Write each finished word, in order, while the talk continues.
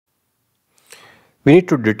We need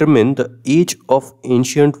to determine the age of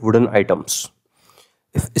ancient wooden items.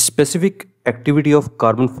 If specific activity of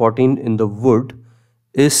carbon-14 in the wood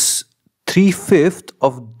is 3/5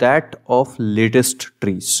 of that of latest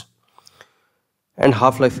trees, and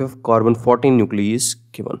half-life of carbon-14 nuclei is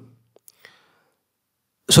given.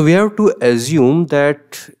 So we have to assume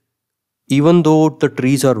that even though the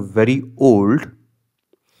trees are very old,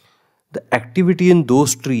 the activity in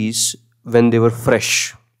those trees when they were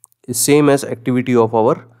fresh is same as activity of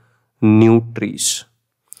our new trees,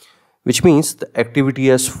 which means the activity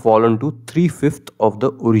has fallen to 3/5 of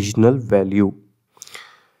the original value.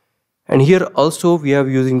 And here also we are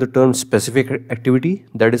using the term specific activity,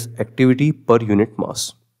 that is activity per unit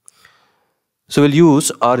mass. So we'll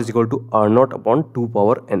use R is equal to R naught upon 2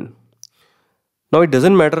 power n. Now it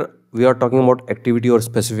doesn't matter we are talking about activity or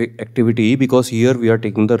specific activity, because here we are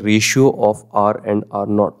taking the ratio of R and R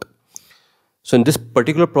naught. So in this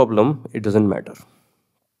particular problem, it doesn't matter.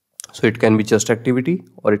 So it can be just activity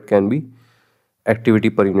or it can be activity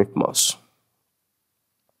per unit mass.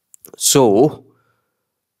 So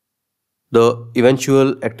the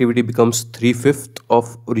eventual activity becomes 3/5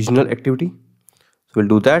 of original activity. So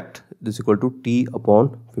we'll do that. This is equal to T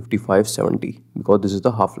upon 5570, because this is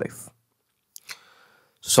the half-life.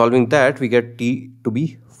 Solving that, we get T to be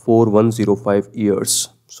 4105 years.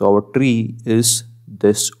 So our tree is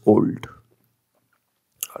this old.